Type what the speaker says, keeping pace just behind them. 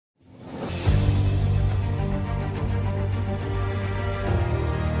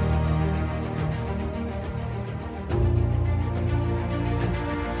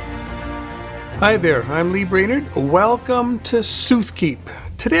Hi there, I'm Lee Brainerd. Welcome to Soothkeep.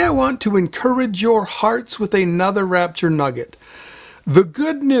 Today I want to encourage your hearts with another Rapture nugget. The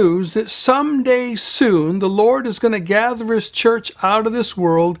good news that someday soon the Lord is going to gather His church out of this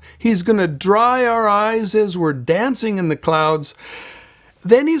world. He's going to dry our eyes as we're dancing in the clouds.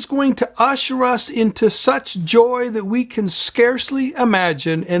 Then He's going to usher us into such joy that we can scarcely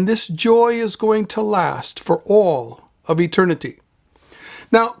imagine, and this joy is going to last for all of eternity.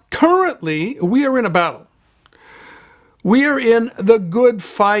 Now, currently, we are in a battle. We are in the good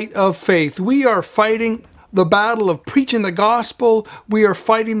fight of faith. We are fighting the battle of preaching the gospel. We are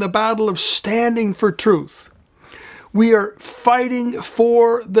fighting the battle of standing for truth. We are fighting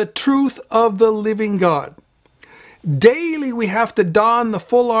for the truth of the living God. Daily, we have to don the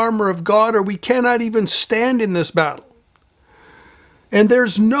full armor of God, or we cannot even stand in this battle. And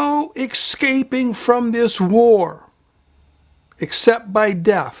there's no escaping from this war, except by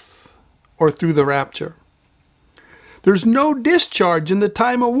death or through the rapture. There's no discharge in the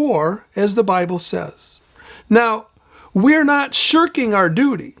time of war, as the Bible says. Now, we're not shirking our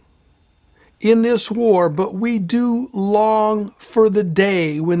duty in this war, but we do long for the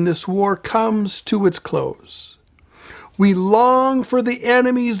day when this war comes to its close. We long for the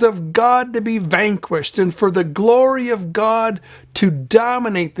enemies of God to be vanquished and for the glory of God to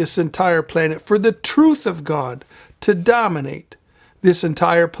dominate this entire planet, for the truth of God to dominate this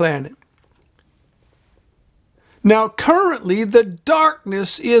entire planet. Now, currently, the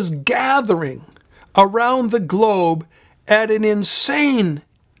darkness is gathering around the globe at an insane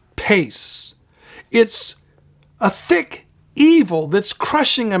pace. It's a thick evil that's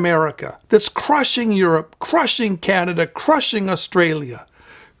crushing America, that's crushing Europe, crushing Canada, crushing Australia,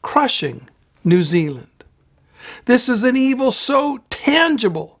 crushing New Zealand. This is an evil so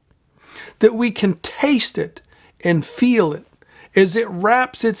tangible that we can taste it and feel it as it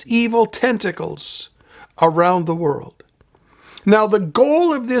wraps its evil tentacles around the world. Now, the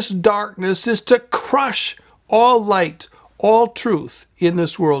goal of this darkness is to crush all light, all truth in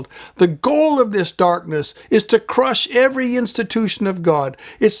this world. The goal of this darkness is to crush every institution of God.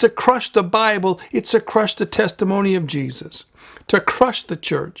 It's to crush the Bible. It's to crush the testimony of Jesus, to crush the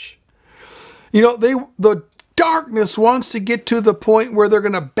church. You know, the darkness wants to get to the point where they're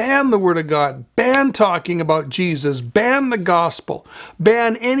going to ban the Word of God, ban talking about Jesus, ban the gospel,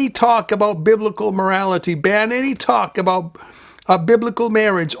 ban any talk about biblical morality, ban any talk about biblical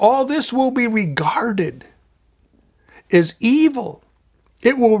marriage. All this will be regarded as evil.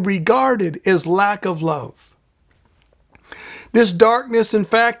 It will be regarded as lack of love. This darkness, in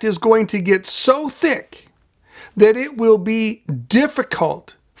fact, is going to get so thick that it will be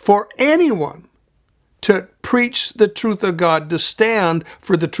difficult for anyone to preach the truth of God, to stand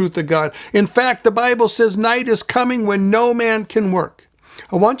for the truth of God. In fact, the Bible says night is coming when no man can work.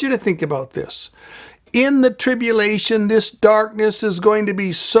 I want you to think about this. In the tribulation, this darkness is going to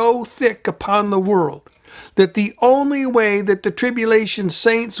be so thick upon the world that the only way that the tribulation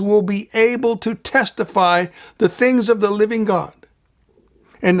saints will be able to testify the things of the living God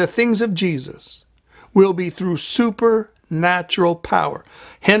and the things of Jesus will be through supernatural power.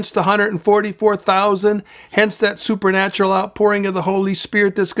 Hence the 144,000, hence that supernatural outpouring of the Holy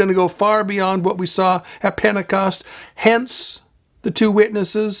Spirit that's going to go far beyond what we saw at Pentecost. Hence the 2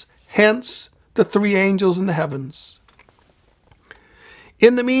 witnesses, hence the 3 angels in the heavens.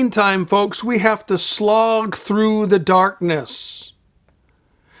 In the meantime, folks, we have to slog through the darkness.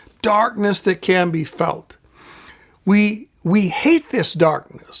 Darkness that can be felt. We hate this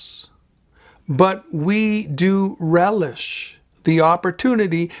darkness, but we do relish the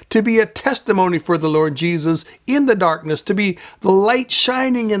opportunity to be a testimony for the Lord Jesus in the darkness, to be the light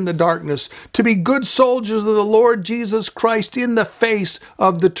shining in the darkness, to be good soldiers of the Lord Jesus Christ in the face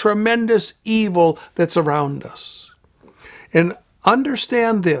of the tremendous evil that's around us. And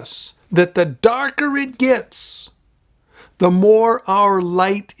understand this, that the darker it gets, the more our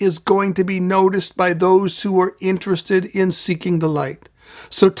light is going to be noticed by those who are interested in seeking the light.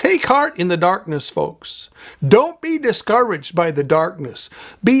 So take heart in the darkness, folks. Don't be discouraged by the darkness.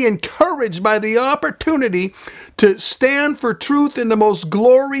 Be encouraged by the opportunity to stand for truth in the most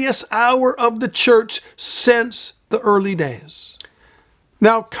glorious hour of the church since the early days.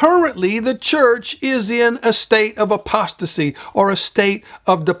 Now, currently, the church is in a state of apostasy or a state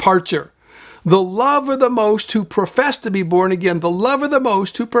of departure. The love of the most who profess to be born again, the love of the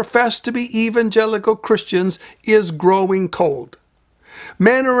most who profess to be evangelical Christians is growing cold.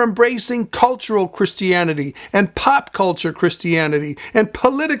 Men are embracing cultural Christianity and pop culture Christianity and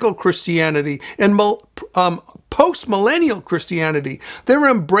political Christianity and post-millennial Christianity. They're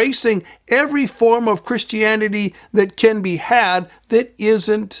embracing every form of Christianity that can be had that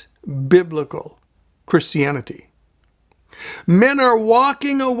isn't biblical Christianity. Men are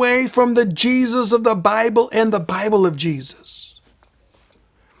walking away from the Jesus of the Bible and the Bible of Jesus.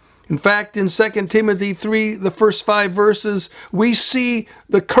 In fact, in 2 Timothy 3, the first 5 verses, we see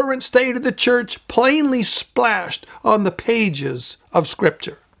the current state of the church plainly splashed on the pages of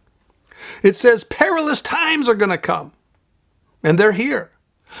Scripture. It says perilous times are going to come, and they're here,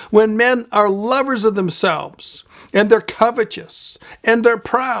 when men are lovers of themselves, and they're covetous, and they're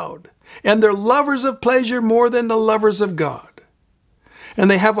proud, and they're lovers of pleasure more than the lovers of God. And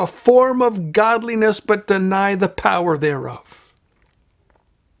they have a form of godliness but deny the power thereof.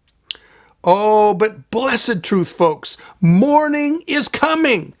 Oh, but blessed truth, folks. Morning is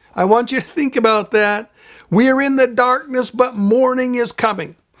coming. I want you to think about that. We are in the darkness, but morning is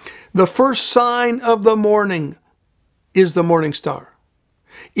coming. The first sign of the morning is the morning star.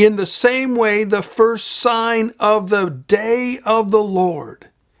 In the same way, the first sign of the day of the Lord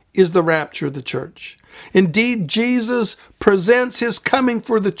is the rapture of the church. Indeed, Jesus presents his coming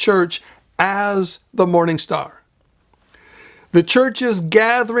for the church as the morning star. The church's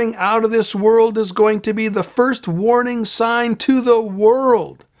gathering out of this world is going to be the first warning sign to the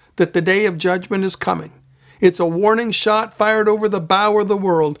world that the day of judgment is coming. It's a warning shot fired over the bow of the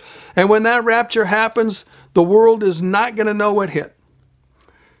world. And when that rapture happens, the world is not going to know what hit.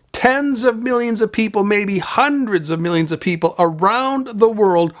 Tens of millions of people, maybe hundreds of millions of people around the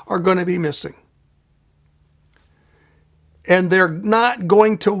world are going to be missing. And they're not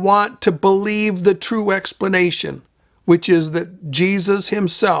going to want to believe the true explanation, which is that Jesus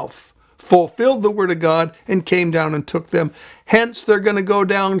himself fulfilled the word of God and came down and took them. Hence, they're going to go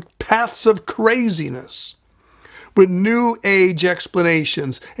down paths of craziness with New Age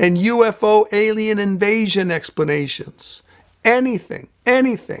explanations and UFO alien invasion explanations. Anything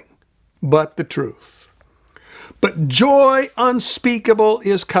but the truth. But joy unspeakable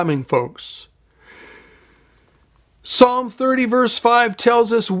is coming, folks. Psalm 30 verse 5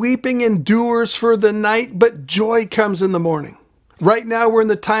 tells us weeping endures for the night, but joy comes in the morning. Right now we're in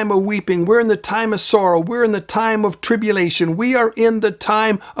the time of weeping. We're in the time of sorrow. We're in the time of tribulation. We are in the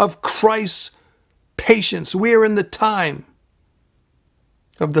time of Christ's patience. We are in the time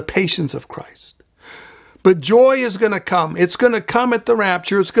of the patience of Christ. But joy is going to come. It's going to come at the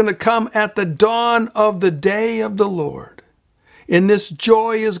rapture. It's going to come at the dawn of the day of the Lord. And this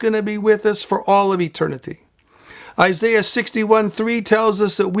joy is going to be with us for all of eternity. Isaiah 61:3 tells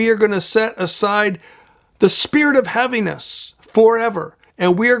us that we are going to set aside the spirit of heaviness forever.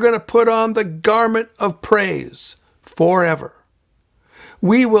 And we are going to put on the garment of praise forever.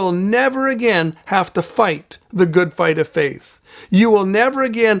 We will never again have to fight the good fight of faith. You will never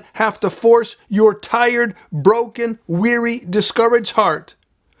again have to force your tired, broken, weary, discouraged heart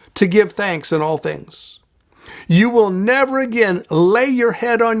to give thanks in all things. You will never again lay your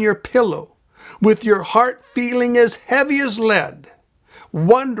head on your pillow with your heart feeling as heavy as lead,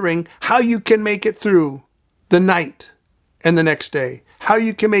 wondering how you can make it through the night and the next day, how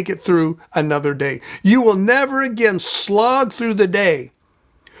you can make it through another day. You will never again slog through the day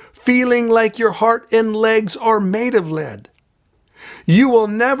feeling like your heart and legs are made of lead. You will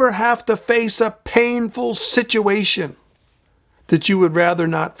never have to face a painful situation that you would rather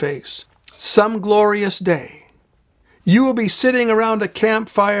not face. Some glorious day, you will be sitting around a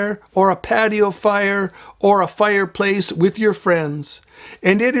campfire or a patio fire or a fireplace with your friends,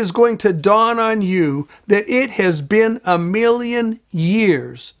 and it is going to dawn on you that it has been 1,000,000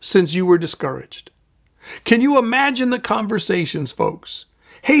 years since you were discouraged. Can you imagine the conversations, folks?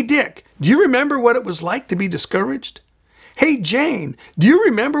 Hey, Dick, do you remember what it was like to be discouraged? Hey, Jane, do you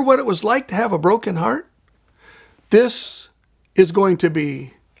remember what it was like to have a broken heart? This is going to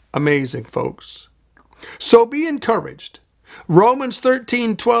be amazing, folks. So be encouraged. Romans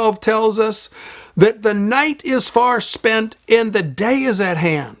 13:12 tells us that the night is far spent and the day is at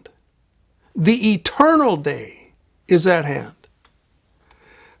hand. The eternal day is at hand.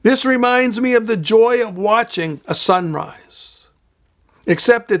 This reminds me of the joy of watching a sunrise,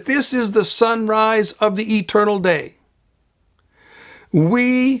 except that this is the sunrise of the eternal day.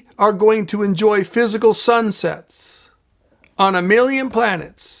 We are going to enjoy physical sunsets on 1,000,000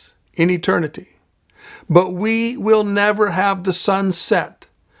 planets in eternity. But we will never have the sun set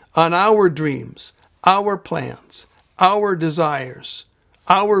on our dreams, our plans, our desires,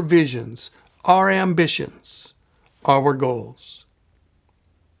 our visions, our ambitions, our goals.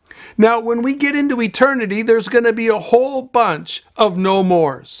 Now, when we get into eternity, there's going to be a whole bunch of no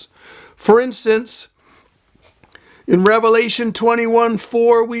mores. For instance, in Revelation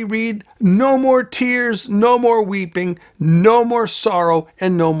 21:4, we read, no more tears, no more weeping, no more sorrow,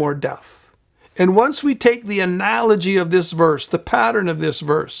 and no more death. And once we take the analogy of this verse, the pattern of this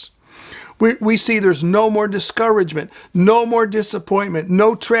verse, We see there's no more discouragement, no more disappointment,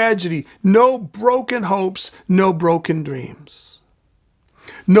 no tragedy, no broken hopes, no broken dreams.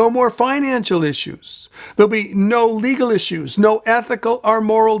 No more financial issues. There'll be no legal issues, no ethical or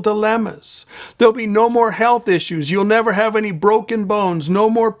moral dilemmas. There'll be no more health issues. You'll never have any broken bones, no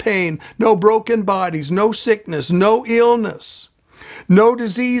more pain, no broken bodies, no sickness, no illness, no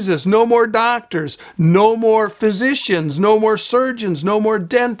diseases, no more doctors, no more physicians, no more surgeons, no more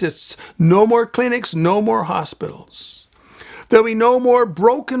dentists, no more clinics, no more hospitals. There'll be no more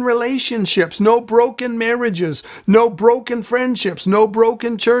broken relationships, no broken marriages, no broken friendships, no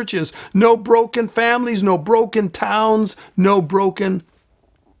broken churches, no broken families, no broken towns, no broken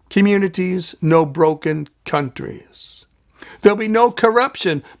communities, no broken countries. There'll be no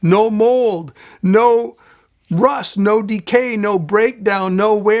corruption, no mold, no rust, no decay, no breakdown,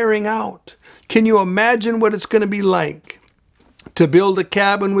 no wearing out. Can you imagine what it's going to be like to build a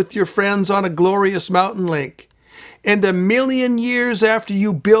cabin with your friends on a glorious mountain lake? And 1,000,000 years after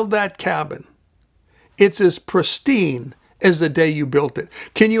you build that cabin, it's as pristine as the day you built it.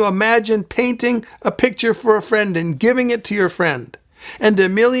 Can you imagine painting a picture for a friend and giving it to your friend? And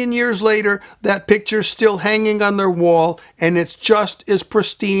 1,000,000 years later, that picture's still hanging on their wall, and it's just as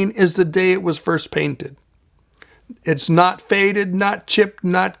pristine as the day it was first painted. It's not faded, not chipped,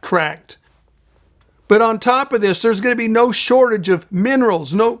 not cracked. But on top of this, there's going to be no shortage of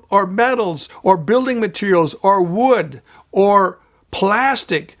minerals, or metals, or building materials, or wood, or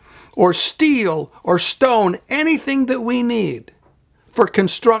plastic, or steel, or stone, anything that we need for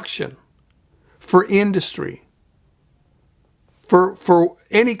construction, for industry, for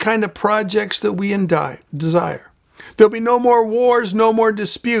any kind of projects that we desire. There'll be no more wars, no more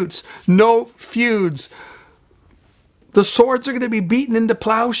disputes, no feuds. The swords are going to be beaten into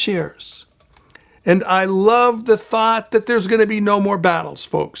plowshares. And I love the thought that there's going to be no more battles,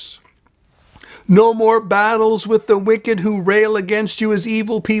 folks. No more battles with the wicked who rail against you as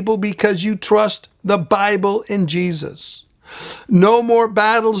evil people because you trust the Bible and Jesus. No more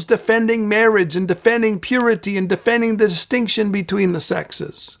battles defending marriage and defending purity and defending the distinction between the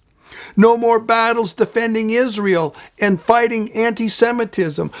sexes. No more battles defending Israel and fighting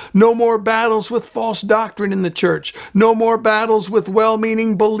anti-Semitism. No more battles with false doctrine in the church. No more battles with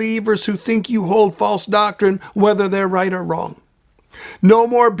well-meaning believers who think you hold false doctrine, whether they're right or wrong. No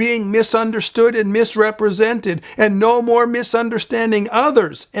more being misunderstood and misrepresented, and no more misunderstanding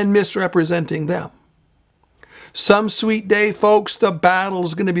others and misrepresenting them. Some sweet day, folks, the battle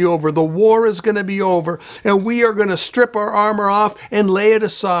is going to be over. The war is going to be over, and we are going to strip our armor off and lay it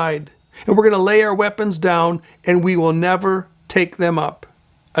aside. And we're going to lay our weapons down, and we will never take them up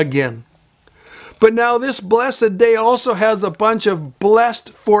again. But now this blessed day also has a bunch of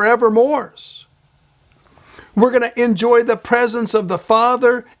blessed forevermores. We're going to enjoy the presence of the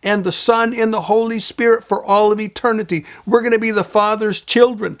Father and the Son and the Holy Spirit for all of eternity. We're going to be the Father's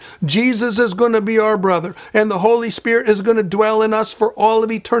children. Jesus is going to be our brother, and the Holy Spirit is going to dwell in us for all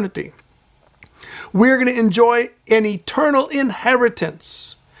of eternity. We're going to enjoy an eternal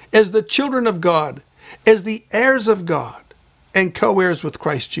inheritance as the children of God, as the heirs of God, and co-heirs with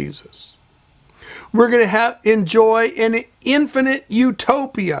Christ Jesus. We're going to enjoy an infinite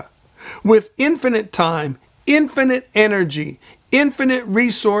utopia with infinite time, infinite energy, infinite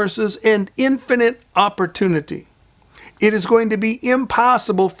resources, and infinite opportunity. It is going to be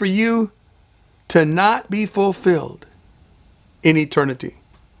impossible for you to not be fulfilled in eternity.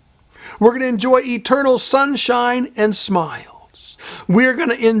 We're going to enjoy eternal sunshine and smiles. We're going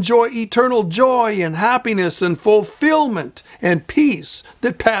to enjoy eternal joy and happiness and fulfillment and peace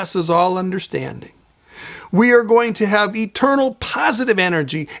that passes all understanding. We are going to have eternal positive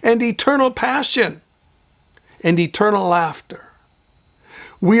energy and eternal passion and eternal laughter.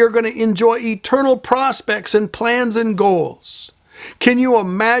 We are going to enjoy eternal prospects and plans and goals. Can you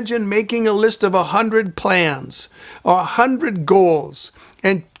imagine making a list of 100 plans or 100 goals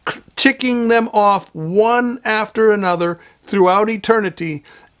and ticking them off one after another throughout eternity?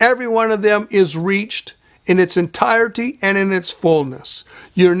 Every one of them is reached in its entirety and in its fullness.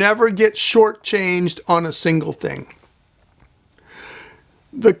 You never get shortchanged on a single thing.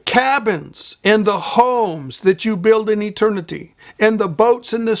 The cabins and the homes that you build in eternity and the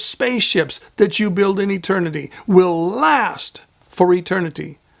boats and the spaceships that you build in eternity will last for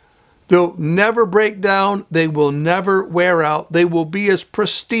eternity. They'll never break down. They will never wear out. They will be as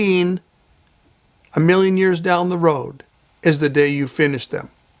pristine 1,000,000 years down the road as the day you finish them.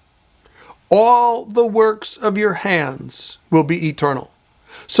 All the works of your hands will be eternal.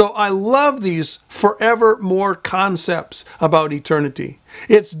 So I love these forevermore concepts about eternity.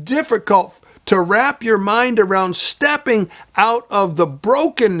 It's difficult to wrap your mind around stepping out of the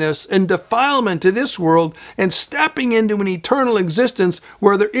brokenness and defilement of this world and stepping into an eternal existence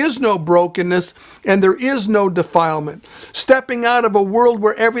where there is no brokenness and there is no defilement. Stepping out of a world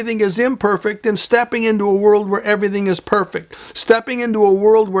where everything is imperfect and stepping into a world where everything is perfect. Stepping into a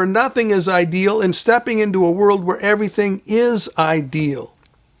world where nothing is ideal and stepping into a world where everything is ideal.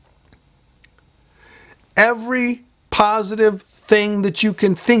 Every positive thing that you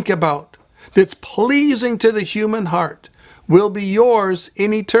can think about that's pleasing to the human heart will be yours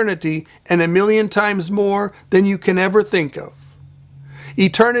in eternity, and 1,000,000 times more than you can ever think of.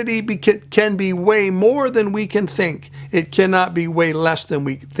 Eternity can be way more than we can think. It cannot be way less than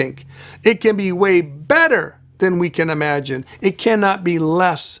we think. It can be way better than we can imagine. It cannot be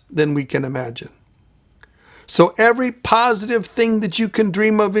less than we can imagine. So every positive thing that you can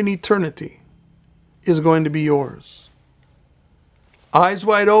dream of in eternity is going to be yours. Eyes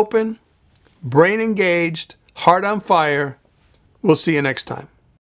wide open, brain engaged, heart on fire. We'll see you next time.